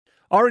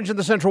Orange in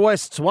the Central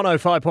West's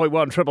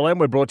 105.1 Triple M.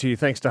 We're brought to you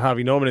thanks to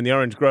Harvey Norman in the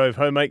Orange Grove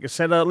Homemaker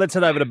Centre. Let's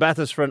head over to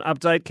Bathurst for an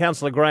update.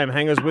 Councillor Graham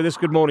Hanger's with us.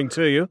 Good morning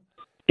to you.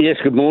 Yes,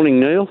 good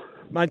morning, Neil.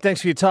 Mate, thanks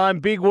for your time.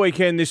 Big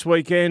weekend this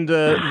weekend.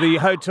 The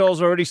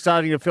hotels are already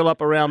starting to fill up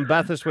around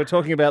Bathurst. We're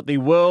talking about the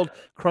World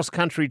Cross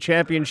Country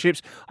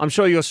Championships. I'm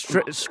sure you're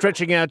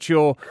stretching out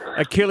your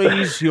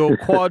Achilles, your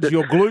quads,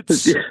 your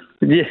glutes.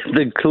 Yeah,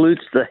 the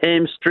glutes, the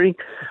hamstring,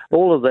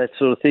 all of that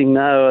sort of thing.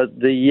 No,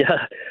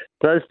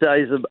 those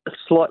days are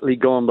slightly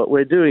gone, but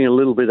we're doing a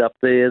little bit up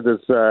there.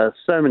 There's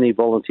so many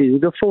volunteers.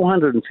 We've got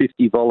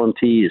 450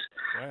 volunteers.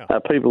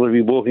 Wow. People will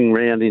be walking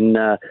around in,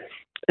 the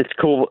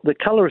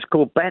colour is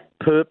called bat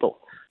purple.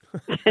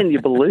 Can you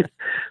believe?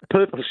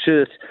 Purple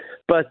shirts.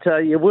 But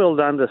you're well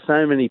done to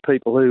so many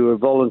people who are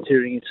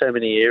volunteering in so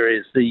many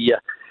areas. The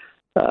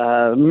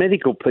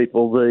medical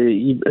people,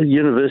 the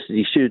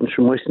university students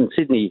from Western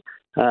Sydney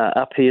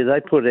up here,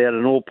 they put out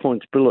an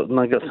all-points bulletin.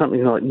 They got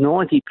something like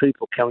 90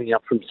 people coming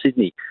up from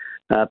Sydney,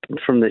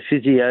 from their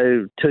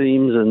physio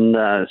teams and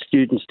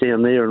students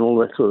down there and all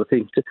that sort of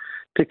thing,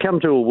 to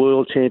come to a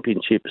World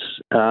Championships.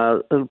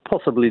 It'll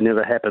possibly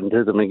never happen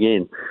to them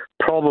again.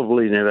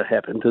 Probably never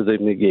happen to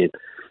them again.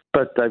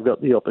 But they've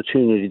got the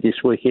opportunity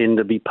this weekend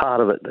to be part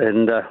of it,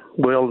 and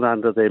well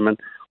done to them and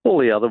all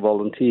the other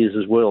volunteers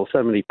as well.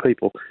 So many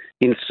people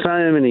in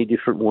so many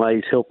different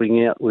ways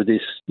helping out with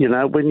this. You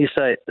know, when you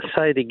say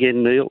it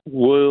again, Neil,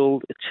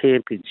 World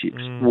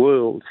Championships,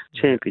 World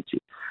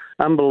Championship.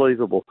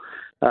 Unbelievable.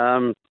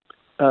 Sir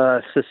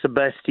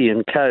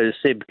Sebastian Coe,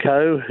 Seb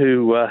Coe,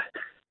 who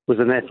was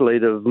an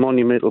athlete of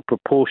monumental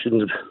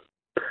proportions.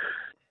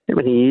 How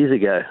many years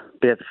ago?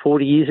 About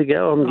 40 years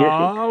ago, I'm guessing.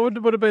 Oh, would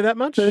it be that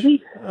much?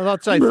 30?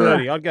 I'd say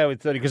 30. I'd go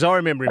with 30 because I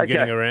remember him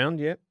getting around,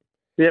 yeah.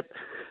 Yep.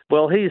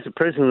 Well, he's the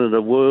president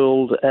of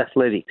World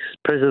Athletics,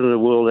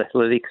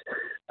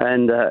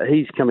 and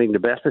he's coming to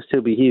Bathurst.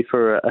 He'll be here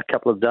for a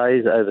couple of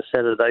days over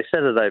Saturday.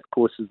 Saturday, of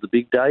course, is the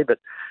big day, but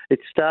it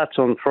starts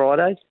on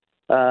Friday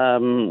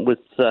with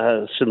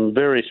some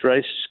various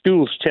races,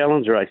 schools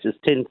challenge races,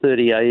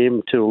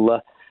 10:30am till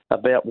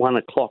about 1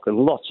 o'clock, and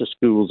lots of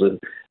schools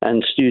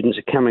and students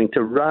are coming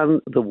to run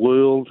the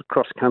World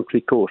Cross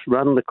Country course,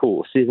 run the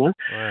course, you know.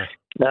 Wow.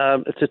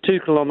 It's a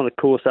 2-kilometre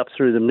course up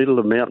through the middle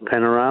of Mount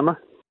Panorama.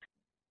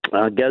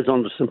 Goes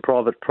onto some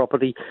private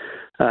property,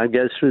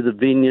 goes through the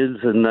vineyards,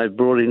 and they've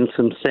brought in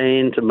some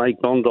sand to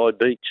make Bondi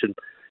Beach, and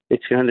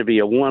it's going to be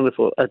a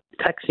wonderful,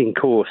 taxing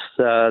course.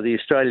 The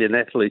Australian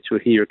athletes were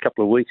here a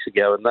couple of weeks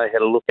ago, and they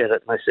had a look at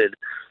it, and they said,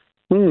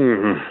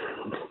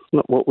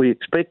 not what we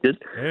expected.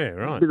 Yeah,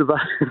 right.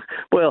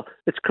 Well,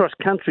 it's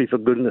cross-country, for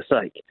goodness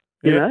sake.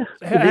 You know?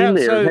 Get in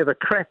there and have a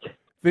crack.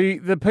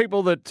 The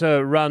people that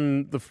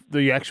run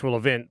the actual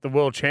event, the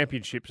World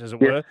Championships, as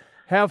it were,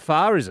 how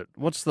far is it?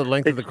 What's the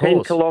length of the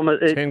course? 10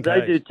 kilometres.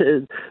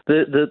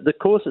 The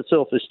course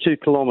itself is 2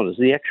 kilometres,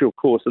 the actual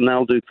course, and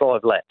they'll do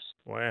 5 laps.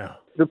 Wow.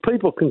 The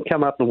people can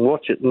come up and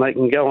watch it, and they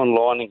can go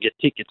online and get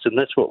tickets, and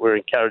that's what we're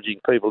encouraging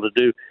people to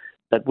do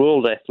at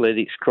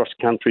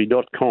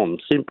worldathleticscrosscountry.com,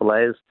 simple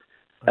as,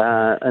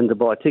 and to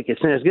buy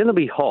tickets. Now, it's going to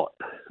be hot,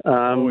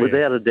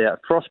 without a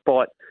doubt.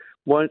 Frostbite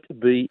won't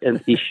be an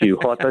issue.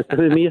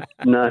 Hypothermia,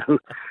 no.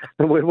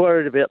 And we're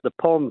worried about the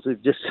Poms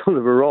who've just sort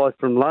of arrived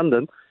from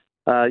London.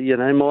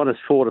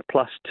 -4 to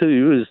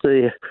 +2 is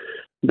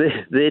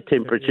their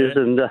temperatures,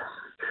 and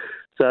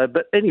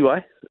but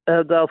anyway,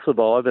 they'll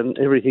survive and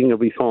everything will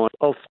be fine.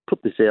 I'll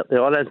put this out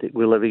there. I don't think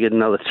we'll ever get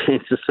another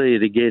chance to see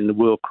it again, the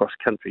World Cross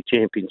Country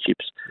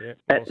Championships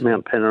at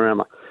Mount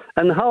Panorama.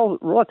 And the whole,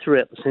 right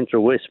throughout the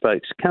Central West,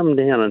 folks, come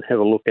down and have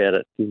a look at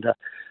it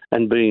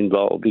and be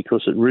involved,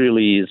 because it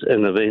really is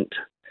an event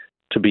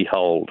to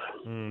behold.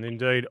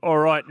 Indeed. All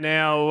right,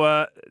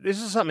 now, this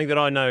is something that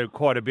I know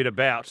quite a bit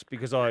about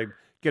because I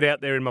get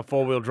out there in my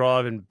four-wheel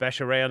drive and bash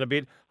around a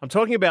bit. I'm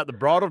talking about the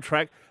bridle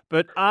track,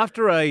 but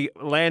after a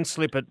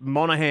landslip at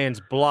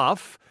Monaghan's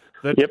Bluff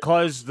that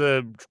closed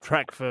the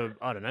track for,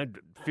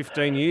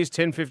 15 years.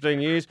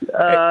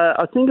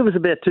 I think it was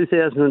about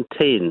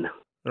 2010.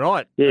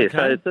 Right. Yeah,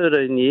 okay. So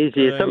 13 years,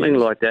 something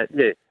like that,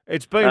 yeah.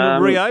 It's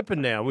been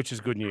reopened now, which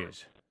is good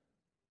news.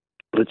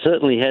 It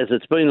certainly has.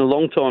 It's been a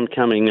long time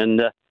coming,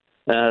 and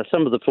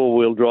some of the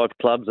four-wheel drive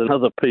clubs and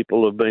other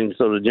people have been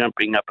sort of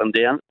jumping up and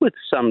down with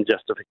some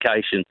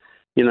justification.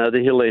 You know,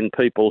 the Hill End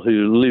people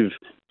who live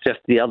just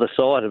the other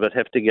side of it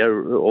have to go,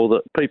 or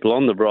the people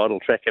on the bridle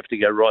track have to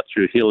go right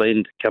through Hill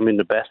End, come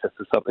into Bathurst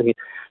or something.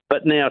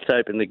 But now it's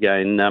open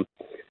again.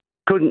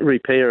 Couldn't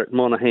repair at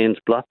Monaghan's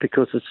Bluff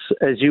because, it's,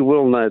 as you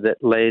well know,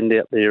 that land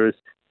out there is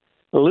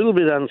a little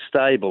bit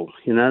unstable.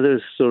 You know,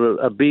 there's sort of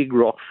a big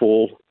rock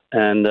fall,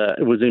 and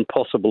it was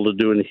impossible to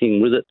do anything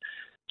with it.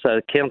 So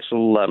the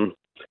council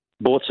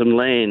bought some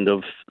land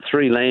of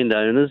 3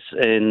 landowners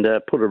and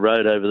put a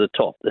road over the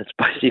top. That's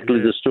basically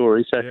the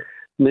story. So,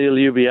 Neil,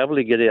 you'll be able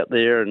to get out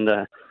there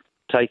and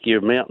take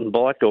your mountain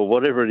bike or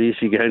whatever it is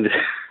you're going to...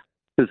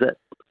 Is that...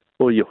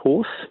 Or your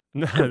horse?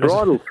 No, it's a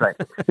bridle track.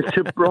 It's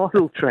a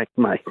bridle track,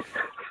 mate.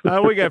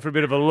 We go for a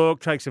bit of a look,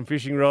 take some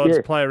fishing rods,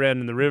 Yeah. play around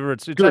in the river.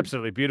 It's Good.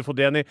 absolutely beautiful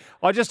down there.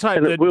 I just hope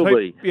And that it will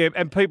be. yeah,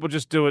 and people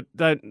just do it.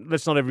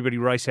 Let's not everybody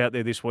race out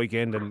there this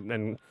weekend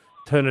and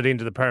turn it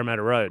into the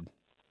Parramatta Road.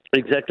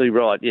 Exactly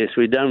right. Yes,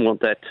 we don't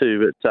want that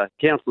too. But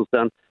council's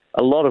done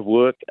a lot of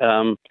work,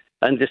 and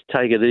just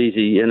take it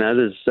easy. You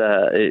know,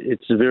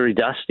 it's very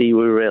dusty.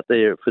 We were out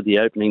there for the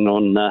opening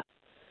on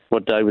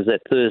what day was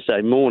that?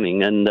 Thursday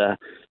morning, and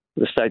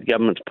the state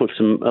government's put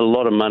a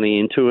lot of money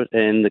into it,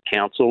 and the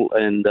council,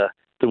 and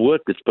the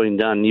work that's been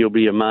done. You'll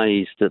be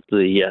amazed at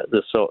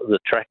the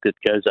track that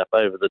goes up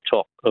over the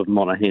top of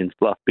Monaghan's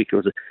Bluff,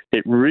 because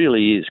it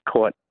really is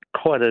quite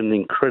an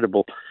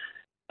incredible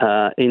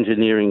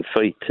engineering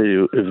feat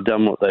to have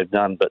done what they've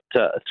done. But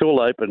it's all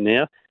open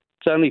now.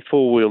 It's only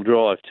 4-wheel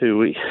drive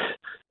too.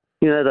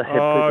 They have people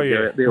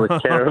go out there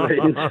with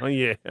caravans. Oh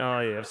yeah,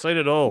 I've seen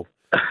it all.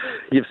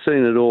 You've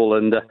seen it all,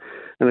 and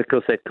of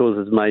course that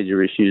causes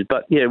major issues.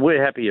 But yeah,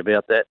 we're happy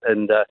about that,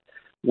 and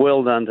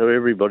well done to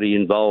everybody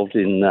involved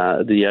in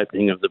the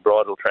opening of the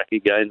bridle track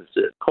again.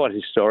 It's quite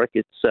historic.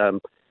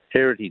 It's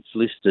heritage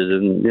listed,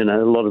 and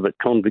a lot of it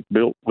convict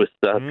built with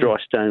dry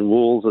stone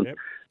walls. And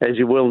as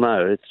you well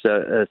know, it's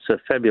a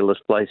fabulous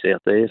place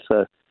out there.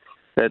 So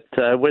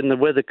that when the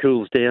weather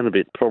cools down a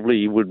bit,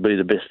 probably would be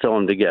the best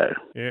time to go.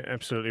 Yeah,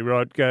 absolutely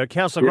right.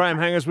 Councillor Graham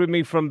Hangers with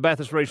me from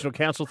Bathurst Regional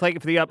Council. Thank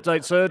you for the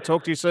update, sir.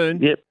 Talk to you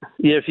soon. Yep.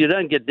 Yeah, if you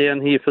don't get down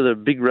here for the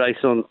big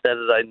race on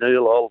Saturday,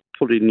 Neil, I'll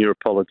put in your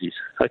apologies.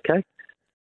 Okay?